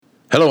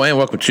Hello and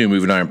welcome to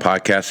Moving Iron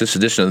Podcast. This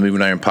edition of the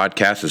Moving Iron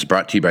Podcast is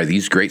brought to you by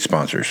these great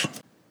sponsors.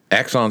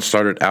 Axon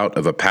started out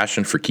of a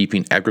passion for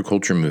keeping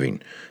agriculture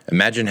moving.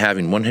 Imagine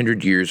having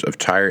 100 years of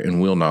tire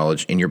and wheel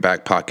knowledge in your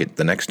back pocket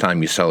the next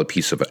time you sell a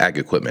piece of ag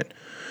equipment.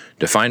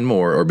 To find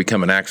more or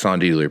become an Axon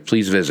dealer,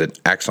 please visit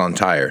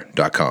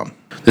axontire.com.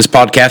 This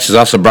podcast is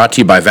also brought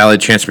to you by Valley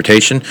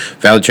Transportation.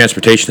 Valley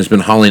Transportation has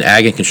been hauling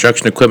ag and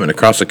construction equipment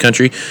across the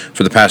country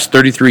for the past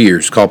 33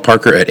 years. Call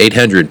Parker at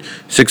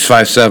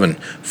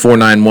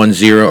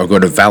 800-657-4910 or go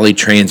to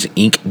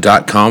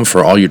valleytransinc.com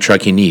for all your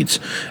trucking needs.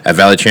 At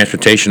Valley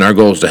Transportation, our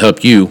goal is to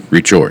help you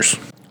reach yours.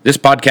 This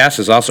podcast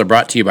is also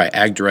brought to you by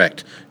Ag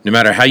Direct. No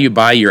matter how you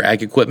buy your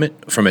ag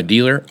equipment, from a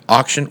dealer,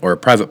 auction, or a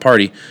private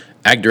party,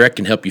 Ag Direct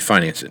can help you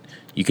finance it.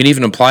 You can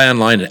even apply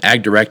online at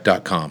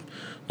agdirect.com.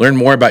 Learn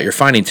more about your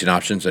financing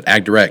options at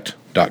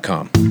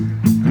agdirect.com.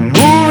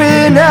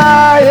 Moving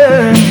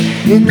higher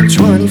in the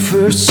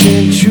 21st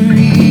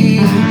century.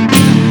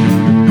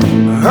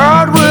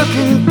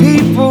 Hard-working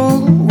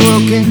people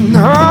working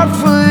hard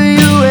for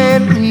you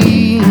and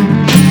me.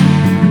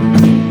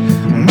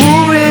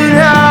 Moving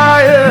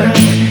higher,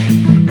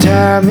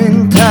 time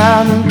and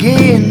time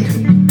again.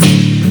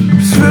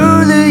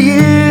 Through the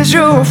years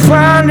you'll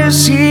find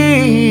us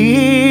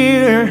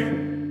here.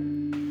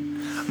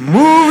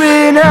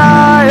 Moving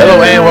Iron.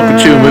 Hello and welcome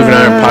to Moving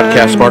Iron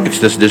Podcast Markets.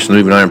 This edition of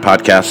the Moving Iron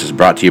Podcast is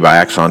brought to you by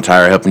Axon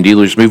Tire, helping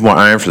dealers move more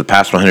iron for the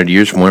past 100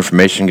 years. For more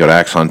information, go to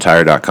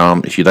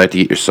axontire.com. If you'd like to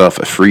get yourself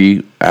a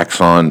free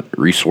Axon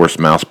resource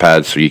mouse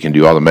pad so you can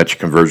do all the metric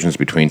conversions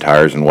between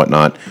tires and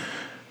whatnot,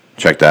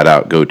 check that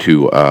out. Go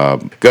to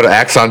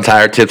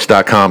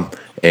axontiretips.com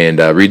and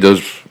read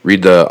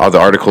all the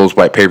articles,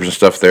 white papers and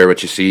stuff there,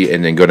 what you see,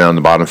 and then go down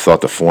the bottom, fill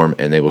out the form,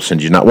 and they will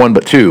send you not one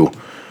but two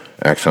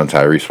Axon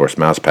Tire Resource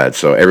mouse pads.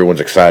 So everyone's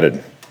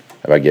excited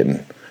about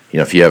getting,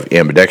 if you have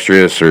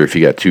ambidextrous or if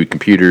you got two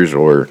computers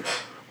or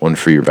one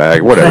for your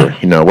bag, whatever,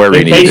 wherever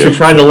you need to. In case you're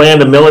trying to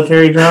land a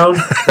military drone.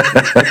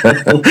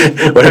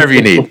 Whatever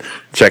you need,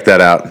 check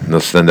that out. And they'll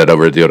send that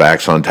over to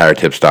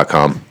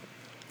axontiretips.com,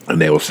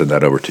 and they will send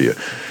that over to you.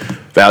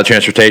 Valley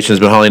Transportation has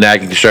been hauling ag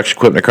and construction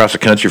equipment across the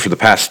country for the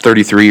past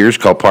 33 years.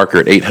 Call Parker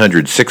at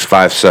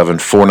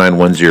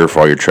 800-657-4910 for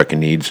all your trucking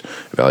needs.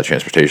 Valley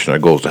Transportation, our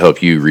goal is to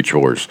help you reach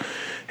yours.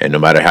 And no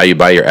matter how you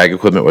buy your ag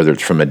equipment, whether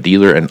it's from a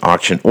dealer, an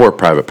auction, or a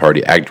private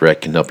party, Ag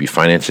Direct can help you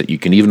finance it. You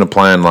can even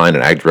apply online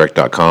at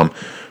agdirect.com.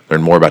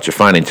 Learn more about your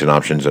financing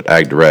options at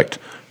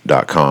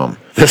agdirect.com.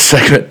 This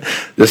segment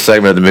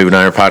of the Moving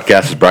Iron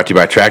Podcast is brought to you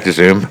by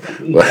TractorZoom.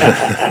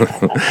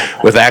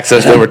 With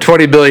access to over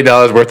 $20 billion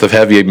worth of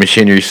heavy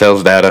machinery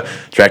sales data,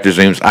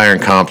 TractorZoom's Iron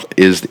Comps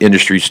is the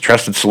industry's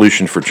trusted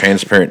solution for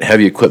transparent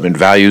heavy equipment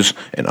values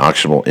and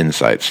auctionable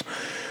insights.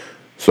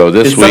 So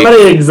this week,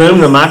 somebody exhume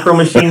the micro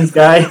machines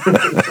guy?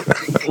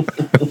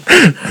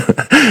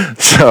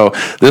 So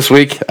this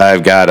week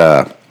I've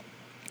got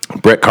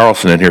Brett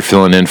Carlson in here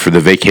filling in for the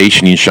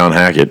vacationing Sean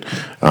Hackett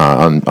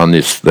on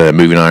the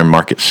Moving Iron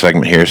Market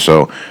segment here.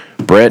 So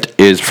Brett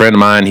is a friend of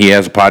mine. He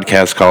has a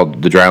podcast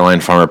called the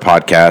Dryline Farmer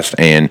Podcast,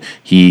 and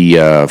he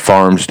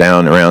farms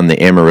down around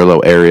the Amarillo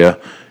area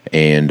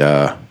and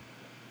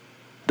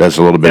does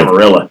a little bit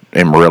Amarillo.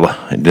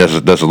 And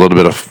does a little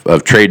bit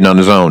of trading on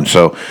his own.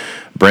 So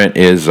Brent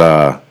is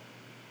what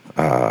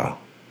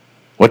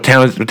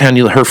town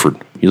you live?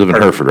 Hereford. You live in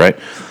Hereford, right?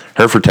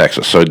 Hereford,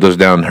 Texas. So he lives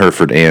down in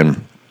Hereford,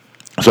 and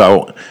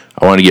so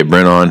I want to get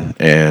Brent on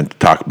and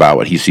talk about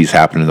what he sees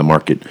happening in the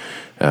market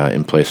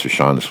in place for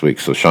Sean this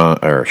week. So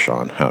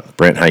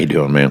Brent, how you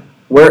doing, man?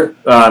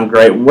 I'm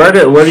great. Where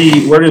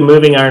do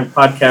Moving Iron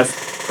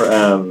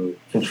Podcast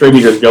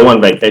contributors go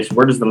on vacation?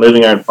 Where does the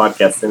Moving Iron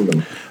Podcast send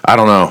them? I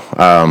don't know.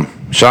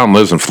 Sean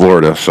lives in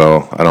Florida,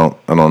 so I don't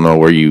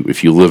know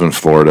if you live in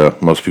Florida,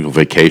 most people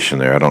vacation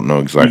there. I don't know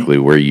exactly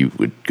where you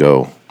would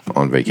go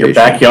on vacation. Your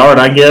backyard,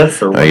 I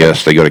guess? Or I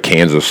guess they go to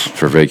Kansas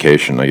for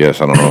vacation. I guess.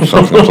 I don't know.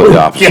 Something completely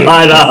opposite.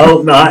 God, I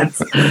hope not.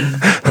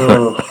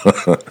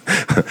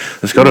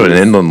 Let's go to an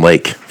inland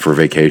lake for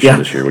vacation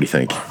this year. What do you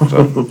think?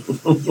 So.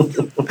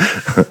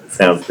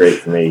 Sounds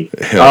great to me.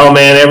 Yeah. Oh,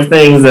 man,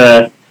 everything's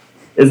as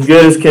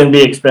good as can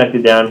be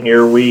expected down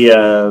here. We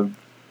got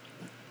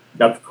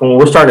the corn.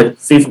 We're starting to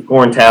see some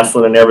corn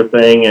tasseling and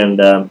everything,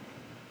 and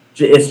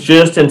it's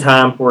just in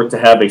time for it to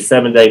have a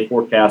 7-day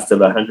forecast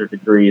of 100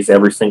 degrees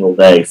every single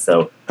day.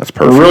 So that's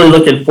perfect. We're really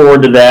looking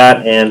forward to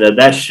that, and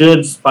that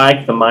should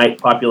spike the mite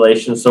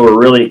population. So we're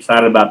really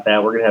excited about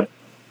that. We're going to have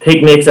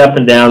picnics up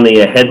and down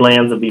the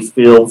headlands of these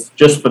fields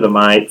just for the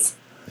mites.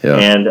 Yeah.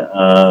 And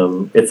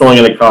it's only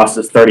going to cost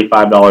us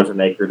 $35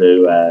 an acre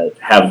to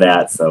have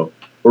that. So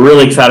we're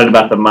really excited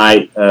about the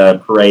mite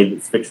parade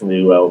that's fixing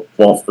to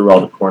waltz through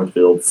all the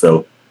cornfields.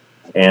 So,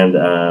 and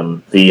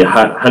the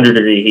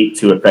 100-degree heat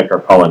to affect our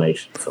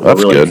pollination. So we're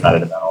really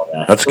excited about all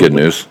that. That's good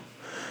news.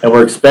 And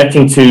we're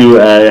expecting to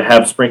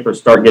have sprinklers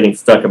start getting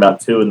stuck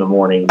about 2 in the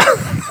morning,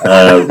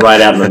 right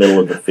out in the middle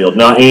of the field,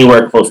 not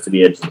anywhere close to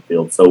the edge of the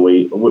field. So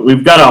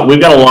we've got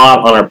a lot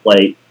on our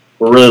plate.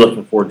 We're really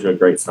looking forward to a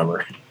great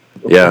summer.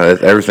 Yeah,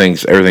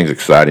 everything's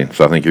exciting.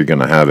 So I think you're going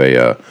to have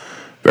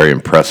very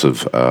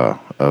impressive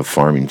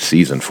farming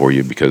season for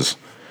you, because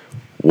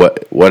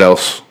what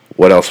else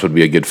would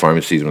be a good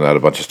farming season without a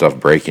bunch of stuff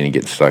breaking and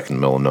getting stuck in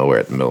the middle of nowhere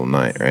at the middle of the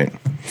night, right?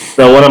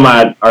 So one of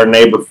our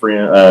neighbor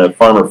friend,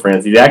 farmer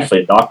friends, he's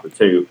actually a doctor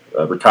too,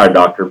 a retired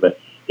doctor, but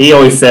he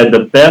always said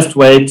the best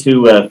way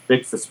to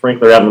fix the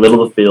sprinkler out in the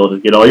middle of the field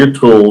is get all your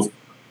tools,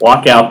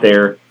 walk out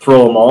there,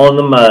 throw them all in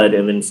the mud,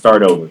 and then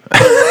start over.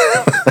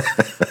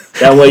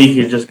 That way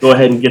you can just go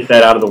ahead and get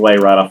that out of the way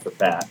right off the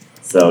bat.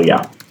 So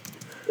yeah,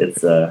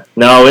 it's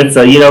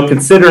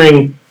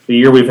considering the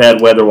year we've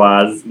had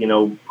weather-wise,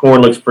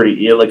 corn looks pretty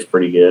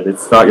good.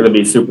 It's not going to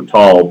be super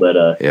tall,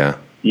 but yeah,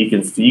 you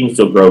can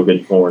still grow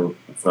good corn.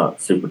 It's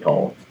not super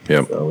tall.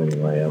 Yeah. So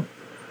anyway,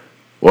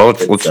 well,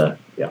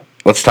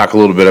 let's talk a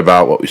little bit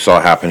about what we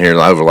saw happen here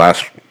over the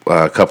last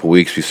couple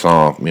weeks. We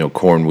saw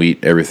corn,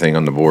 wheat, everything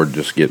on the board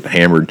just get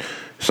hammered.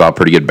 Saw a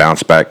pretty good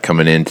bounce back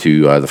coming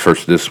into the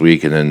first of this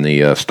week, and then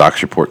the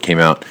stocks report came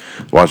out.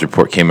 The WAS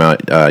report came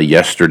out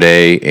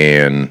yesterday,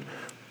 and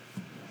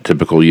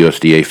typical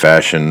USDA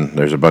fashion,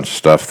 there's a bunch of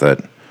stuff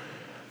that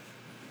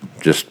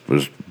just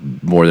was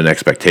more than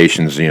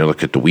expectations.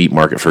 Look at the wheat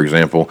market, for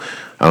example.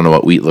 I don't know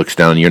what wheat looks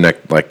down in your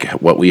neck, like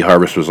what wheat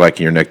harvest was like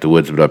in your neck of the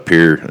woods, but up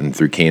here and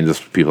through Kansas,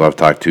 people I've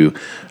talked to,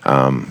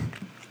 there's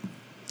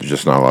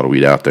just not a lot of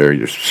wheat out there.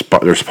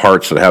 There's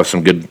parts that have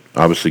some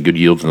obviously good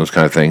yields and those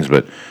kind of things,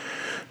 but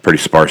pretty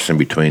sparse in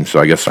between. So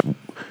I guess,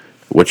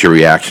 what's your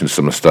reaction to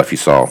some of the stuff you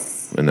saw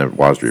in the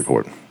WASD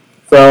report?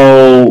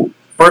 So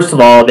first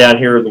of all, down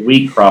here, the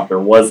wheat crop, there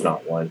was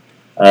not one.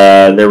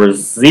 There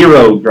was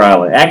 0 dry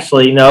land.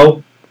 Actually,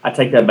 no, I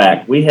take that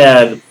back. We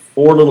had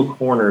 4 little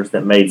corners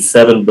that made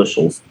 7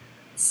 bushels.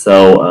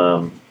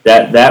 So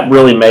that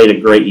really made a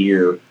great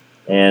year.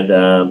 And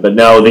but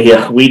no,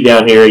 the wheat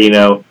down here,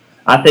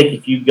 I think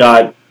if you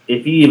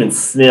even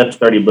sniffed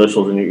 30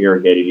 bushels and you're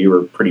irrigated, you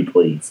were pretty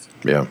pleased.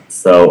 Yeah.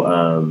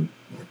 So,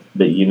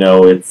 but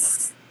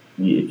it's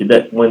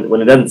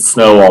when it doesn't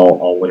snow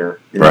all winter,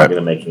 you're not going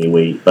to make any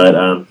wheat.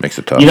 But makes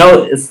it tough.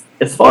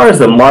 As far as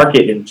the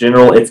market in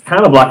general, it's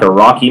kind of like a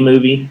Rocky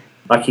movie.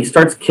 Like, he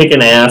starts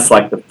kicking ass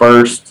like the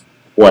first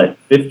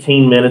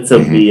 15 minutes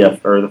of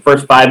or the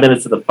first 5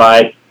 minutes of the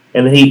fight,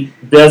 and then he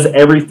does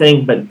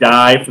everything but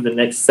die for the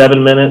next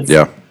 7 minutes.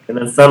 Yeah. And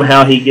then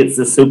somehow he gets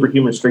this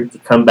superhuman streak to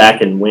come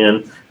back and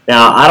win.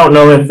 Now, I don't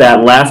know if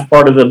that last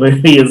part of the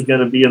movie is going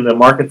to be in the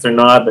markets or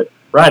not, but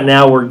right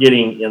now we're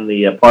getting in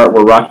the part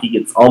where Rocky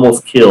gets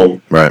almost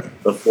killed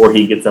before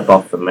he gets up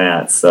off the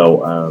mat.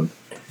 So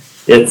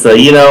it's,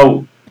 we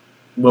were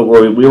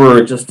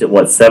just at,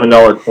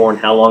 $7 corn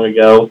how long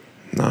ago?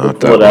 Not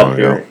that long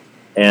ago.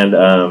 And,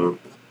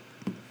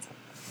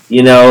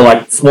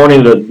 like this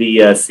morning the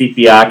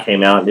CPI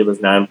came out and it was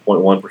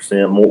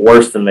 9.1%,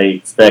 worse than they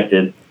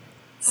expected.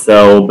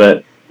 So,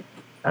 but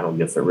I don't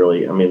guess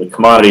the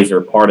commodities are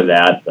part of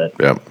that, but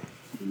it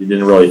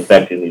didn't really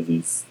affect any of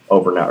these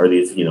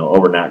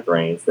overnight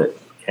grains that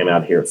came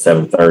out here at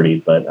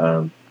 7:30. But,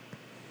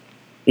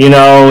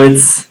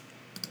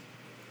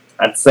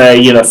 I'd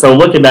say, so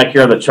looking back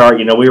here on the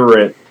chart,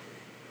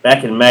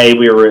 back in May,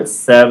 we were at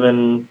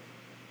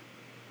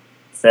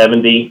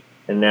 770,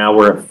 and now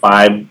we're at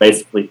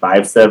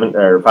 570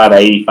 or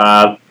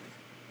 585.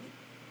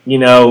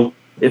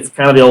 It's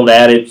kind of the old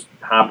adage,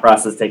 high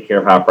prices take care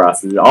of high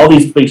prices. All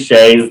these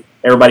cliches,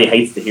 everybody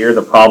hates to hear.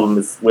 The problem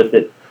is with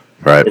it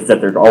is that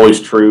they're always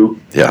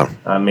true. Yeah.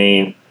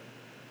 And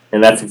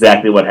that's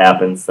exactly what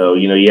happens. So,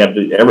 you have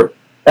to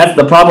that's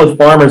the problem with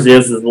farmers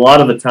is a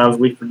lot of the times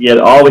we forget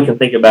all we can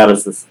think about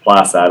is the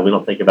supply side. We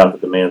don't think about the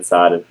demand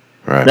side. And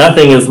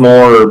nothing is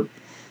more,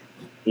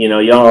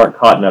 y'all aren't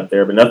cotton up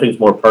there, but nothing's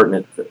more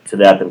pertinent to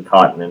that than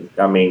cotton. And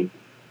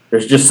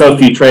there's just so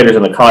few traders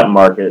in the cotton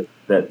market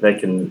that they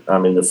can,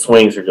 the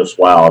swings are just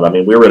wild.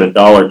 We were at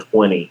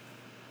 $1.20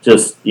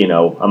 just,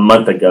 a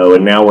month ago,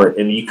 and now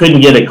and you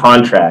couldn't get a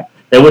contract.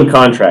 They wouldn't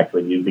contract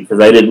with you because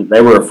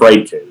they were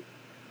afraid to.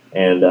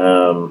 And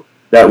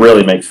that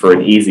really makes for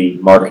an easy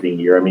marketing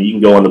year. You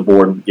can go on the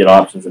board and get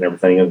options and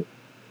everything, and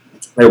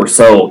they were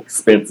so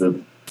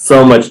expensive,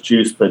 so much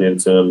juice put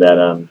into them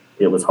that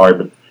it was hard.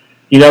 But,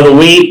 the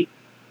wheat,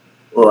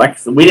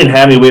 we didn't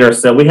have any wheat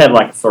ourselves. We had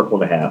a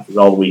circle and a half is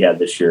all we had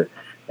this year.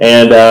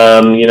 And,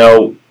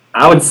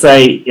 I would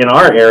say in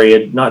our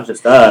area, not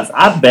just us,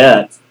 I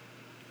bet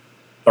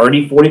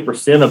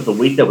 30-40% of the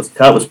wheat that was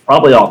cut was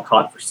probably all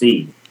caught for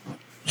seed,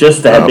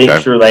 just to make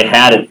sure they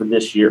had it for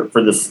this year,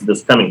 for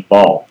this coming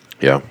fall.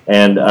 Yeah.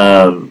 And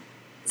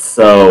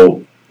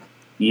so,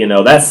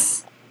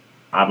 that's,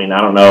 I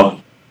don't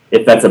know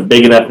if that's a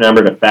big enough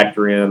number to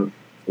factor in,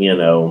 in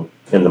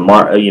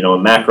the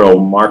macro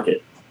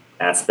market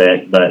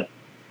aspect, but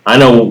I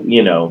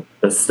know,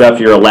 the stuff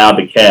you're allowed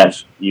to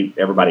catch,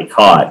 everybody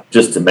caught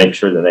just to make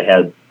sure that they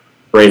had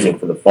grazing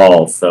for the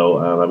fall.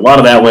 So a lot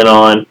of that went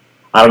on.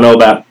 I don't know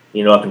about,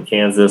 up in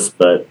Kansas,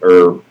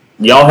 or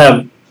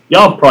y'all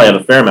probably have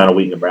a fair amount of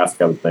wheat in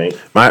Nebraska, I would think.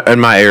 In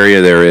my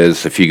area there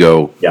is, if you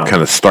go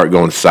kind of start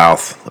going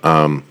south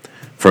from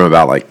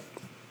about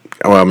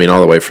all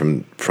the way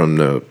from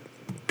the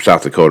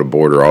South Dakota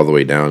border all the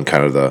way down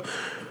kind of the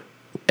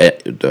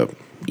the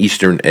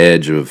eastern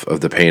edge of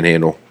the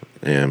Panhandle,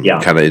 and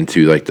kind of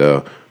into like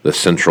the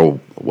central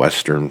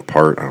western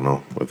part. I don't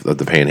know of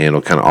the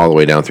Panhandle, kind of all the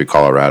way down through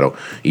Colorado,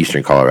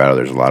 eastern Colorado.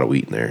 There's a lot of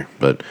wheat in there,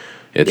 but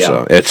it's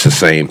the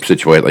same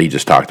situation like you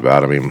just talked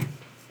about. I mean,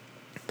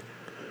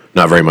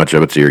 not very much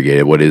of it's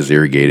irrigated. What is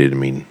irrigated, I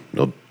mean,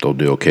 they'll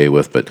do okay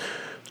with, but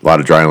a lot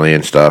of dry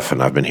land stuff.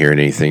 And I've been hearing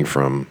anything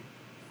from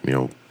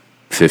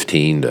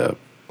 15 to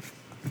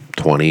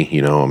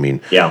 20. I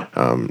mean,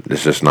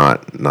 it's just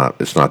not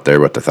it's not there.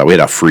 But we had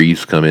a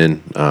freeze come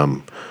in,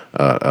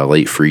 a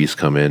late freeze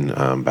come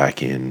in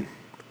back in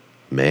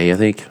May, I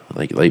think,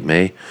 like late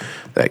May.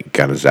 That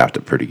kind of zapped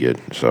it pretty good.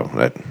 So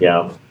that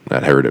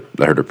hurt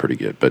it pretty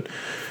good. But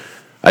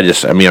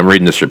I'm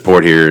reading this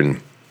report here,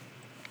 and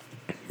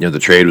the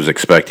trade was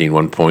expecting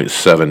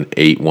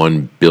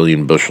 1.781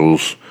 billion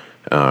bushels.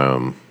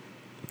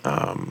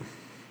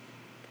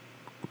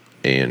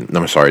 And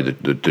I'm sorry,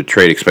 the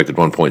trade expected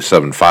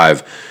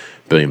 1.75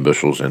 billion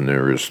bushels, and the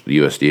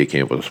USDA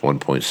came up with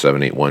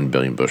 1.781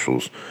 billion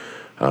bushels,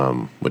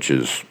 which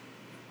is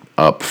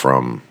up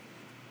from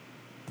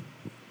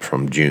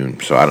June.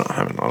 So I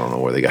don't know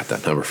where they got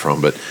that number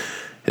from, but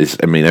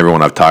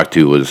everyone I've talked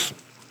to was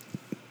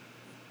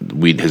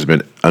wheat has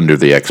been under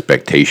the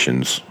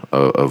expectations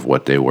of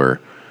what they were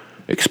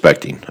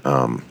expecting.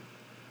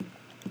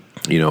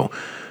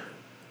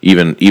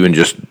 Even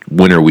just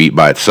winter wheat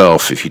by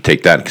itself, if you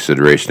take that in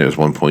consideration, it was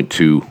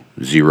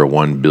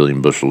 1.201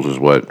 billion bushels is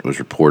what was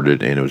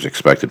reported, and it was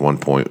expected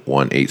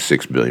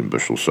 1.186 billion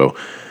bushels. So,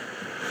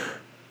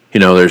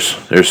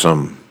 there's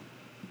some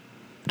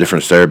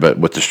difference there, but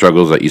with the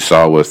struggles that you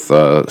saw with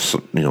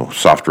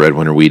soft red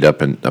winter wheat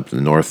up in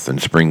the north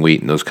and spring wheat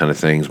and those kind of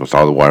things, with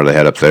all the water they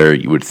had up there,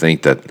 you would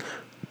think that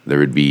there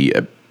would be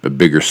a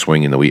bigger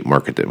swing in the wheat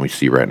market than we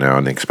see right now,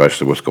 and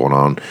especially what's going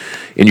on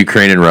in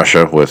Ukraine and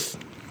Russia with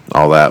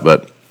all that.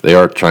 But they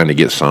are trying to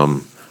get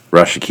some.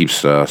 Russia keeps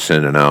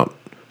sending out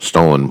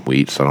stolen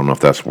wheat, so I don't know if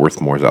that's worth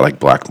more. Is that like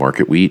black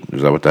market wheat?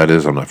 Is that what that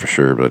is? I'm not for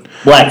sure, but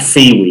Black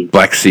Sea wheat.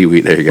 Black Sea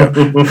wheat. There you go.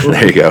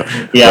 There you go.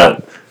 Yeah.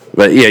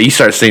 But you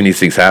start seeing these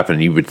things happen,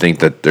 and you would think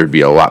that there'd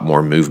be a lot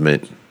more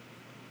movement.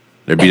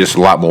 There'd be just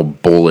a lot more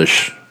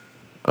bullish,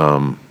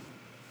 tendencies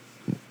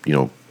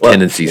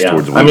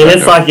towards wheat.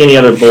 It's like any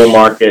other bull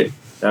market.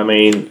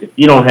 If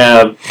you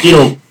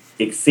don't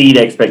exceed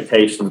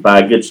expectations by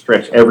a good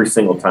stretch every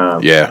single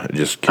time. Yeah, it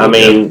just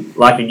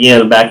like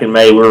again, back in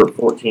May, we were at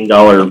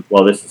 $14.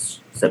 Well, this is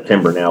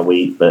September now,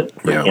 wheat, but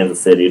for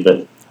Kansas City.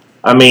 But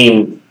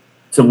to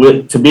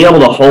be able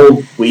to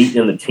hold wheat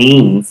in the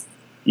teens,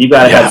 you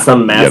got to have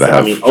some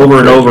massive. Over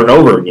and over and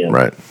over again.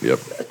 Right. Yep.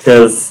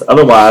 Because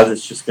otherwise,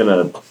 it's just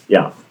gonna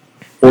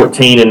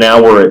 14, and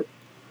now we're at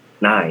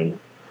 9.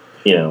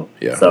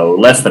 So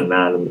less than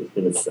 9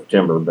 in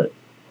September, but.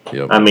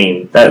 Yep.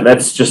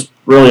 That's just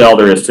really all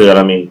there is to it.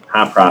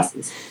 High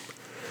prices.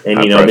 And,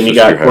 then you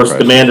got, of course,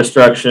 demand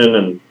destruction.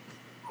 And,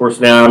 of course,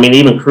 now,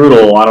 even crude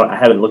oil, I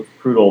haven't looked at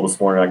crude oil this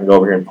morning. I can go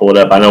over here and pull it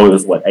up. I know it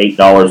was,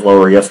 $8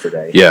 lower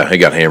yesterday. Yeah, it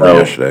got hammered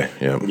yesterday.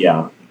 Yeah.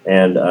 Yeah.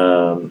 And,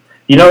 I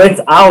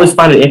always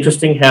find it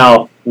interesting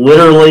how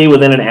literally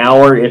within an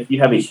hour, if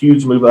you have a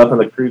huge move up in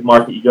the crude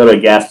market, you go to a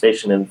gas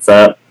station and it's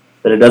up.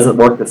 But it doesn't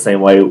work the same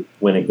way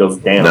when it goes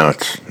down. No,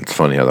 it's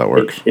funny how that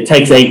works. It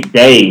takes 8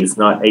 days,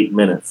 not 8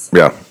 minutes.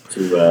 Yeah.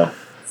 Crude's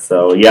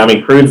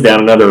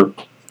down another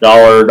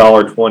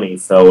 $1.20.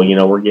 So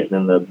we're getting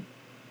in the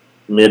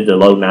mid to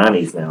low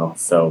 90s now.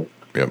 So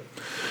and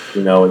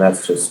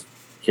that's just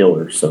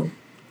killer. So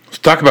let's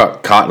talk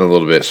about cotton a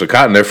little bit. So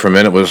cotton there for a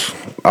minute was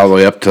all the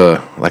way up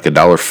to like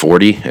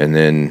 $1.40, and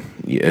then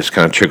it's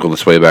kind of trickled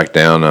its way back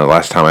down.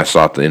 Last time I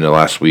saw it at the end of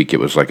last week, it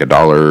was like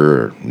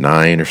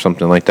 $1.09 or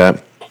something like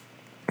that.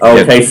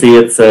 Okay, see,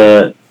 it's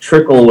a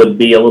trickle would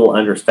be a little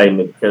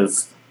understatement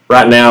because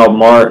right now,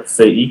 March,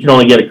 so you can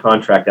only get a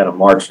contract out of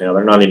March now.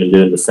 They're not even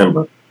doing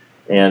December.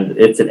 And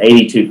it's at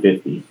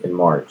 $82.50 in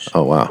March.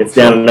 Oh, wow. It's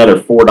down another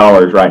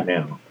 $4 right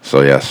now. So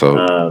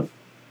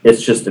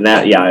it's just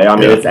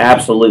it's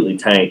absolutely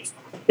tanked.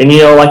 And,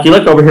 you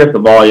look over here at the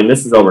volume,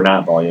 this is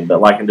overnight volume,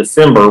 but like in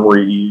December where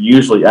you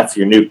usually, that's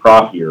your new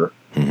crop year,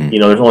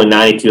 there's only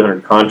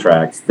 9,200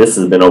 contracts. This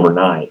has been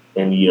overnight.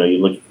 And, you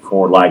look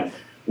for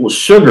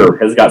sugar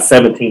has got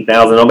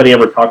 17,000. Nobody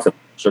ever talks about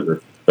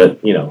sugar, but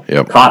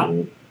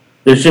cotton.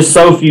 There's just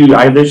so few.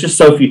 There's just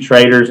so few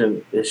traders,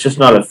 and it's just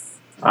not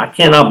I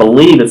cannot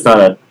believe it's not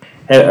a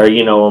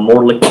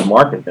more liquid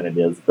market than it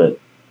is. But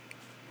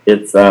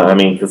it's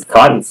because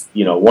cotton's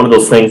one of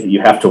those things that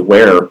you have to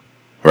wear to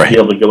be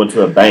able to go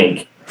into a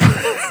bank.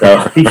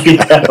 So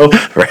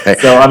Right.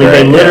 So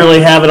they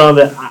literally have it on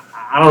the. I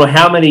don't know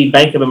how many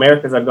Bank of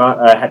Americas I've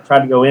had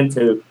tried to go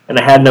into, and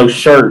I had no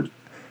shirt.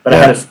 But I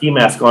had a ski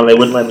mask on. They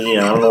wouldn't let me in.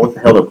 I don't know what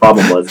the hell their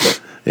problem was.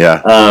 But,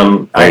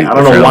 I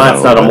don't know why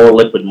it's not a more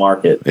liquid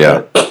market.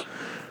 Yeah. But,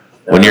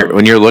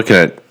 when you're looking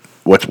at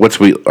what's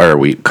wheat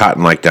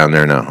cotton like down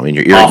there now?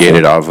 You're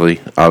irrigated,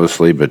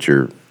 obviously, but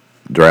your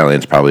dry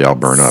land's probably all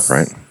burned up,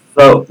 right?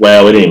 So we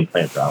didn't even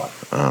plant dry land.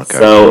 Oh, okay.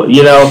 So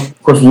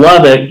of course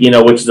Lubbock,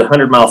 which is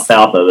 100 miles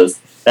south of us,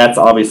 that's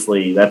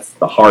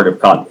the heart of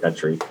cotton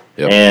country.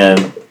 Yep.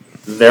 And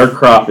their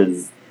crop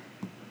is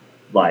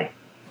like,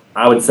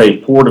 I would say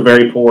poor to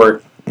very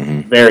poor,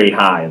 very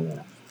high in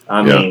that.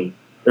 I mean,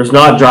 there's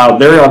not drought.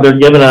 They're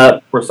giving up.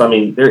 Of course, I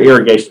mean, their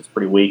irrigation is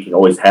pretty weak. It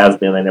always has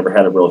been. They never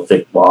had a real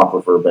thick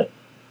aquifer, but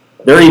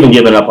they're even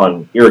giving up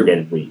on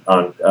irrigated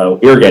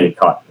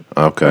cotton.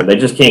 Okay. They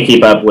just can't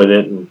keep up with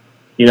it. And,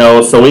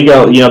 so we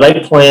go, they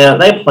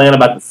plant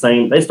about the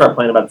same, they start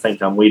planting about the same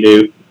time we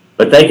do,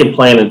 but they can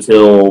plant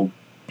until,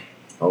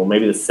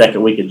 maybe the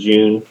second week of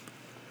June.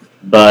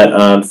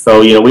 But,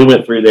 so, we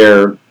went through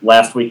there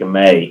last week of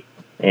May,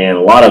 and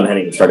a lot of them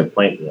hadn't even started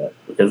planting yet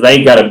because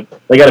they got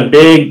a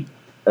big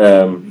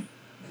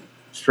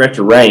stretch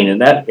of rain,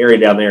 and that area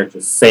down there is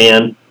just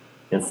sand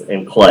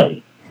and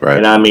clay. Right.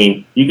 And I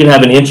mean, you can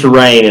have an inch of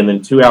rain, and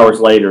then 2 hours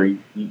later,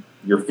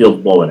 your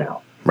field's blowing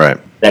out. Right.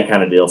 That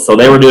kind of deal. So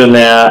they were doing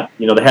that.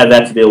 They had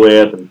that to deal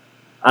with, and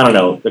I don't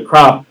know, the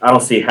crop. I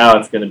don't see how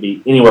it's going to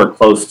be anywhere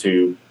close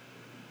to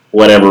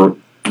whatever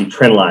the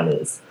trend line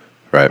is.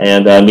 Right.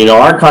 And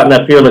our cotton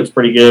up here looks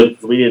pretty good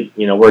because we did.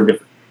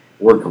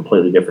 We're a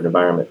completely different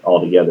environment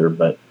altogether,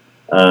 but.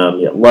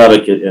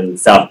 Lubbock and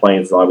South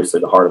Plains is obviously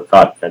the heart of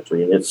cotton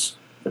country, and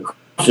the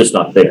crop's just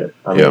not there.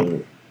 I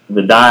mean,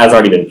 the die has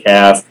already been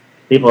cast.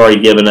 People are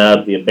already given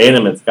up. The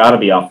abandonment's got to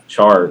be off the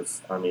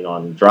charts. I mean,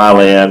 on dry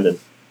land, and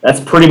that's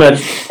pretty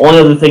much only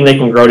other thing they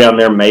can grow down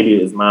there. Maybe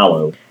is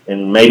milo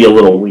and maybe a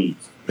little wheat.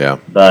 Yeah.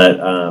 But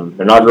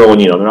they're not growing.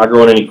 They're not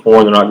growing any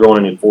corn. They're not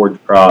growing any forage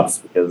crops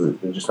because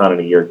there's just not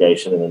any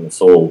irrigation, and then the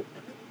soil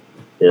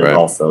is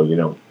also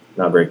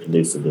not very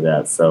conducive to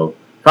that. So.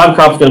 Cotton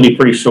crop's going to be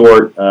pretty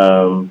short,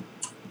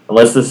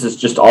 unless this is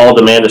just all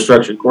demand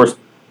destruction. Of course,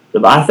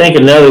 I think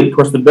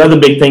the other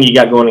big thing you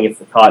got going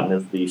against the cotton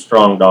is the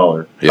strong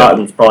dollar. Yeah.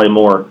 Cotton's probably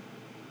more,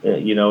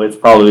 it's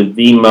probably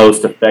the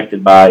most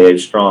affected by a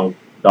strong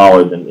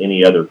dollar than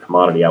any other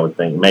commodity, I would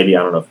think. Maybe,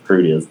 I don't know if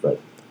crude is, but,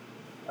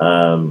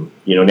 now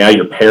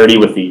your parity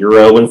with the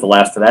euro. When's the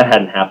last of that?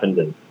 Hadn't happened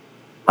in,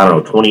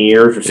 20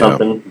 years or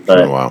something.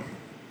 But, wow.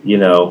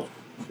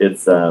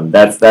 It's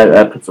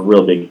that puts a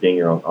real big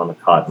dinger on the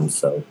cotton.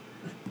 So,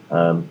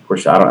 of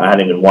course, I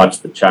hadn't even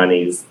watched the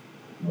Chinese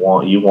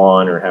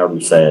yuan or however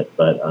you say it,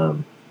 but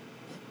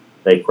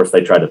they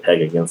tried to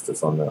peg against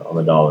us on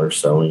the dollar.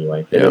 So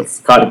anyway,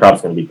 cotton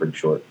crop's going to be pretty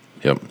short.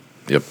 Yep.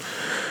 Do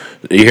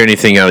you hear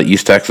anything out of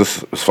East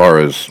Texas as far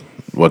as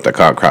what the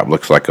cotton crop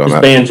looks like on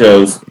that?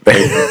 Banjos.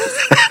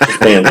 Just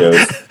banjos.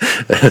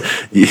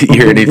 You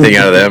hear anything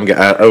out of them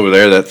over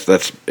there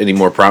that's any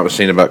more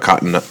promising about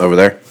cotton over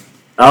there?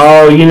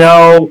 Oh, you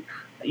don't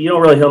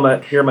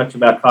really hear much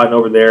about cotton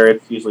over there.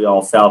 It's usually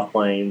all South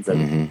Plains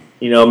and,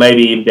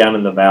 maybe even down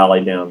in the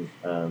valley down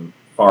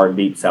far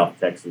deep South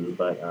Texas.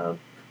 But,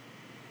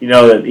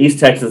 East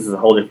Texas is a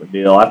whole different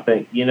deal. I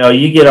think,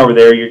 you get over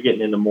there, you're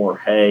getting into more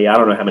hay. I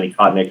don't know how many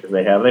cotton acres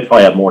they have. They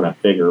probably have more than I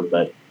figure.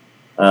 But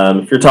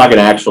if you're talking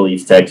actual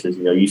East Texas,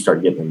 you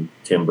start getting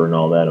timber and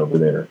all that over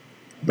there.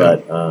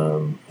 But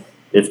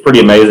it's pretty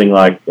amazing.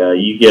 Like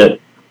you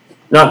get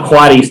not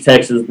quite East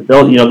Texas, but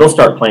they'll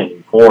start planting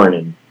corn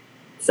in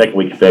the second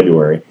week of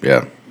February.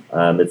 Yeah.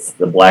 It's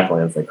the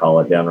Blacklands, they call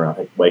it, down around, I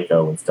think,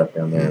 Waco and stuff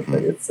down there.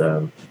 But it's,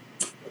 you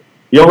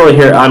don't really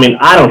hear, I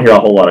don't hear a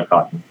whole lot of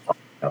cotton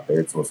out there.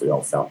 It's mostly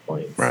all South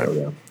Plains. Right. So,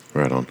 yeah.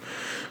 Right on.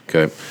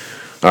 Okay.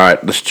 All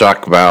right. Let's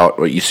talk about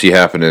what you see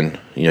happening.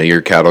 You're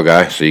a cattle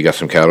guy, so you got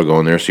some cattle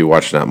going there. So you're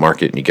watching that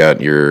market, and you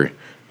got your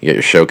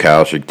show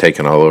cows. You're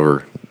taking all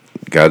over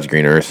God's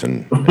green earth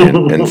and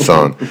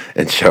sun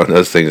and showing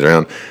those things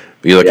around.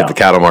 But you look at the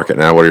cattle market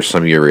now. What are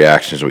some of your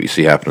reactions? What you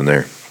see happening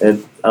there?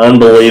 It's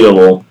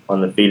unbelievable on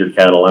the feeder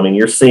cattle. I mean,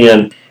 you're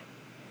seeing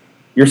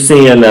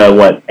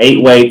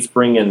 8 weights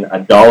bringing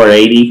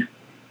 $1.80.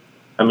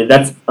 I mean,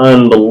 that's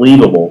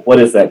unbelievable.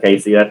 What is that,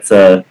 Casey? That's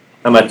how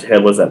much a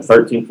head was that?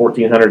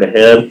 $1,400 a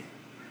head.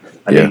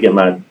 I need to get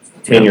my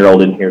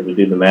 10-year-old in here to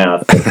do the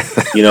math. But,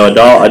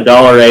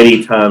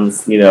 $1.80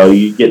 times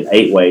you get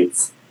 8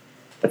 weights.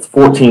 That's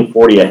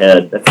 $14.40 a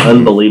head. That's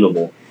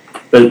unbelievable.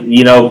 But,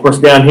 of course,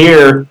 down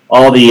here,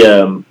 all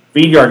the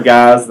feed yard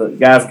guys, the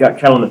guys got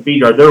cattle in the feed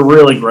yard, they're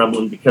really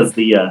grumbling because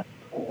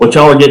what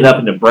y'all are getting up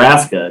in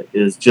Nebraska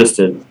is just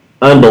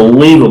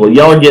unbelievable.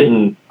 Y'all are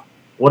getting,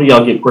 what do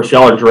y'all get? Of course,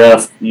 y'all are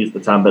dressed, use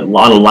the time, but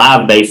on a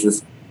live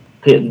basis,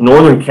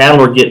 northern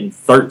cattle are getting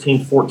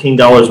 $13,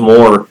 $14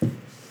 more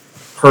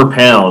per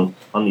pound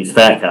on these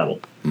fat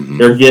cattle. Mm-hmm.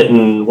 They're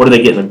getting, what are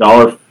they getting,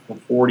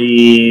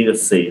 $1.40?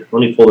 Let's see.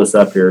 Let me pull this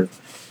up here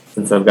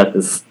since I've got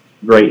this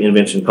great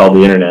invention called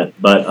the internet.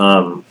 But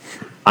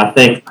I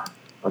think,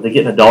 are they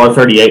getting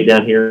 $1.38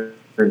 down here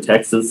in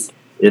Texas?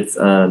 It's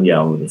let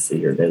me see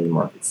here, daily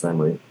market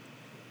summary.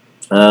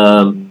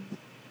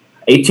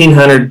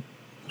 1,800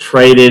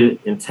 traded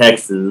in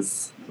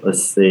Texas.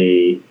 Let's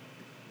see.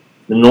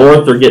 The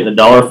north they're getting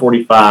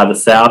 $1.45. The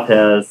south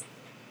has,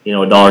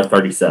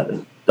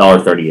 $1.37,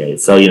 $1.38.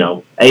 So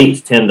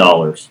 $8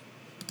 to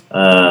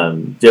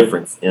 $10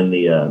 difference in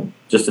the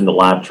just in the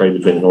live trade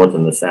between the north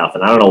and the south,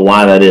 and I don't know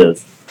why that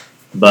is.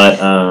 But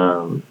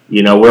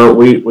we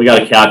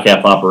got a cow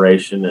calf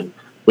operation, and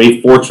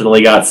we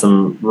fortunately got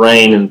some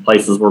rain in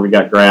places where we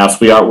got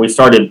grass. We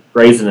started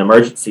grazing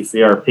emergency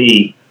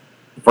CRP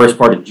the first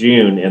part of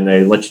June, and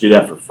they let you do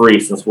that for free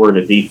since we're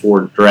at a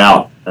D4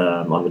 drought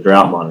on the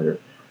drought monitor.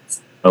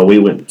 So we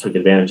went and took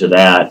advantage of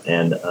that,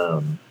 and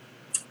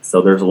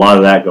so there's a lot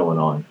of that going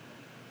on.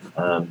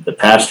 The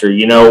pasture,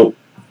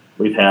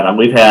 we've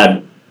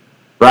had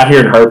right here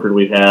in Hereford,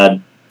 we've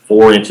had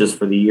 4 inches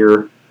for the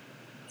year.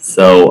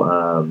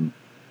 So,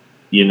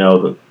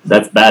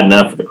 that's bad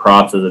enough for the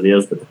crops as it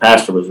is, but the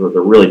pasture was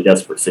a really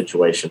desperate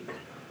situation.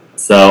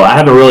 So I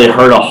haven't really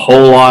heard a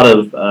whole lot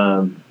of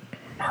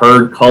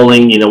herd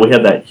culling. We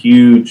have that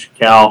huge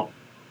cow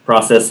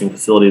processing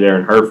facility there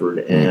in Hereford,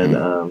 and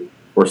of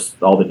course,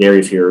 all the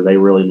dairies here, they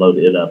really load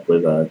it up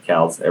with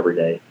cows every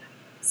day.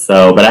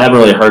 So, but I haven't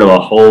really heard of a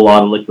whole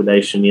lot of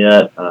liquidation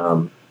yet.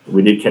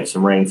 We did catch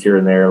some rains here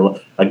and there.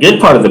 A good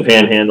part of the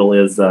Panhandle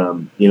is,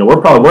 we're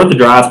the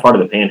driest part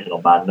of the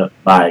Panhandle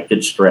by a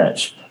good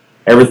stretch.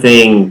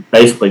 Everything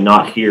basically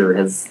not here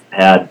has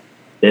had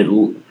it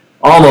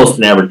almost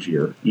an average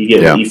year. You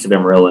get east of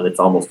Amarillo and it's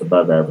almost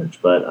above average.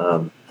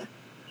 But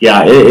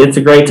it's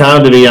a great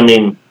time to be. I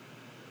mean,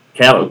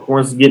 cattle, of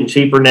course, is getting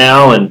cheaper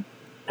now, and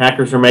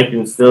packers are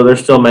they're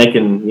still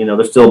making,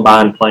 they're still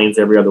buying planes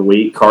every other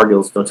week.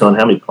 Cargill's still telling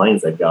how many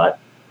planes they've got.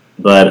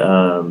 But,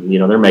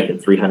 they're making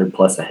 300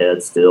 plus a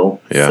head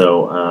still. Yeah.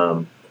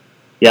 So,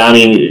 I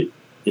mean,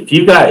 if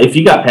you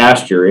got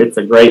pasture, it's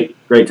a great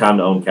time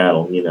to own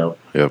cattle.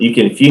 If you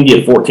can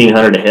get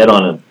 1,400 a head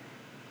on a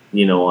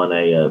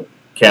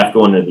calf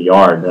going to the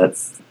yard,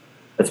 that's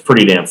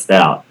pretty damn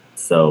stout.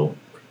 So,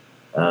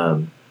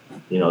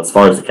 as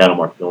far as the cattle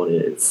market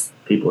going,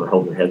 people are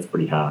holding their heads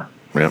pretty high.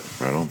 Yeah,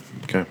 right on.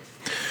 Okay.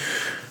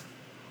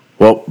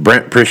 Well,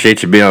 Brent,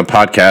 appreciate you being on the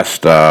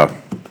podcast.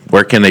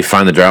 Where can they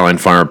find the Dryline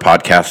Farmer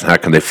podcast, and how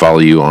can they follow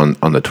you on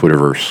the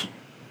Twitterverse?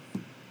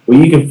 Well,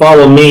 you can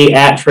follow me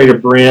at Trader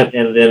Brent,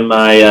 and then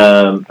my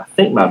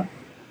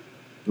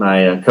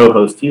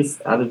co-host,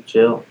 he's out of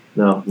jail.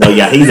 No,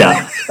 he's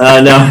out.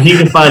 No, you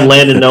can find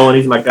Landon Nolan.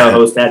 He's my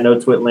co-host at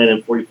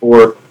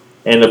NoTwitLandon44.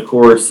 And, of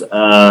course,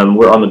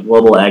 we're on the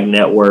Global Ag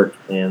Network,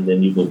 and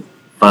then you can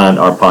find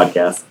our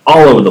podcast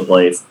all over the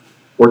place.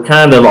 We're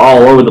kind of all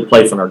over the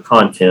place on our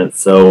content,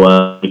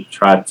 so we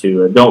try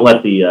to don't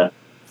let the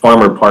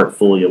farmer part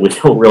fool you. We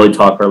don't really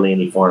talk hardly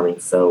any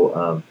farming,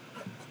 so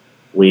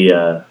we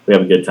have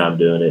a good time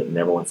doing it, and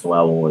every once in a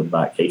while we'll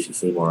invite Casey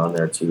Seymour on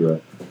there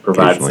to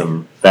provide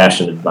some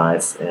fashion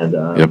advice and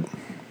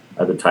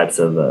other types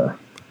of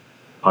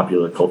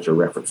popular culture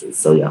references.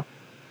 So,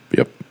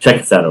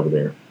 check us out over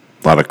there.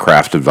 A lot of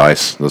craft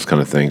advice, those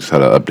kind of things, how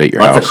to update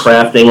your house. Lots of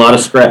crafting, a lot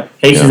of scrap.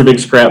 Casey's a big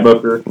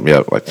scrapbooker.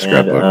 Yeah, like the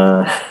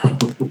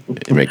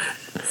scrapbook. You make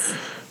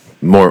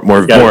more.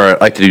 I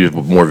like to do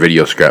more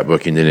video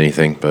scrapbooking than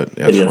anything, but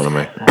that's one of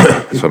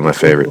my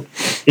favorite.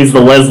 He's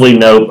the Leslie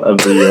Knope of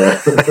the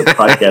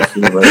podcast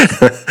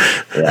universe.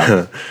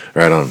 Yeah,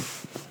 right on,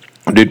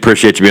 dude.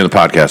 Appreciate you being on the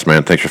podcast,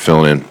 man. Thanks for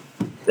filling in.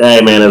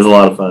 Hey, man, it was a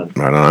lot of fun.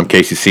 Right on. I'm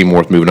Casey Seymour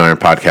with Moving Iron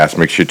Podcast.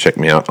 Make sure to check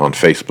me out on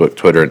Facebook,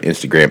 Twitter, and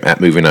Instagram at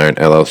Moving Iron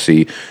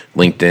LLC,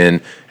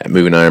 LinkedIn at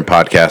Moving Iron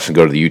Podcast, and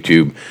go to the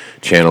YouTube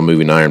channel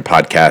Moving Iron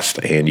Podcast,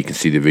 and you can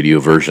see the video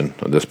version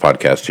of this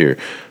podcast here.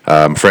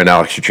 My friend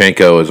Alex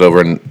Yurchenko is over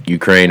in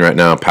Ukraine right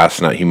now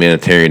passing out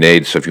humanitarian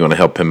aid, so if you want to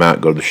help him out,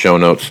 go to the show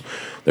notes.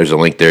 There's a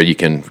link there. You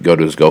can go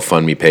to his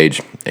GoFundMe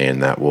page,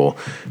 and that will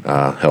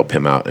help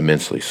him out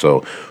immensely.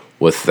 So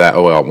with that,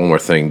 one more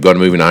thing. Go to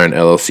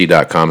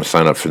movingironllc.com and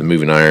sign up for the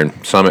Moving Iron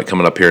Summit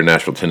coming up here in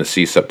Nashville,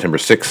 Tennessee, September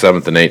 6th,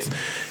 7th, and 8th,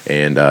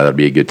 and that'll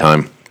be a good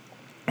time.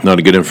 A lot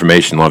of good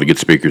information, a lot of good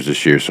speakers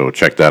this year, so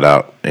check that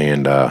out.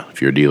 And if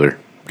you're a dealer,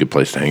 good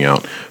place to hang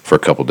out for a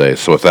couple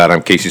days. So with that,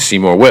 I'm Casey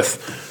Seymour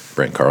with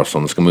Brent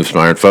Carlson. Let's go move some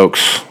iron,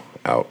 folks.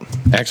 Out.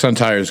 Axon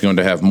Tire is going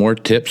to have more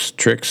tips,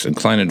 tricks, and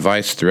client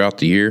advice throughout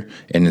the year,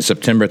 and in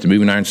September at the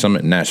Moving Iron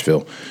Summit in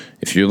Nashville.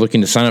 If you're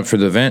looking to sign up for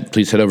the event,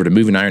 please head over to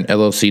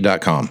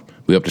movingironllc.com.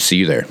 We hope to see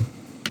you there.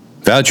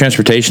 Valley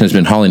Transportation has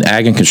been hauling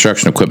ag and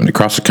construction equipment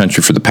across the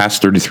country for the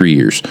past 33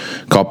 years.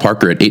 Call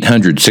Parker at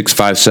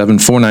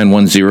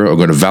 800-657-4910 or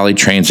go to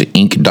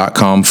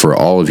valleytransitinc.com for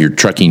all of your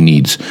trucking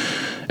needs.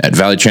 At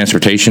Valley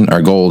Transportation,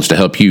 our goal is to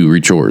help you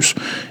reach yours.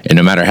 And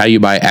no matter how you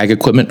buy ag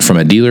equipment from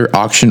a dealer,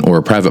 auction, or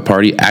a private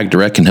party,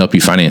 AgDirect can help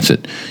you finance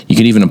it. You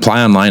can even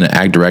apply online at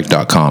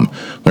agdirect.com.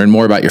 Learn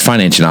more about your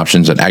financing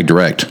options at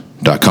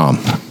agdirect.com.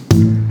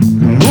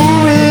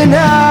 Moving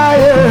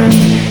higher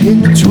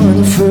in the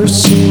 21st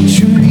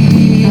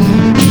century.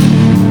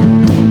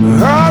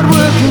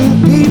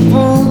 Hard-working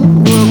people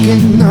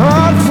working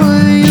hard for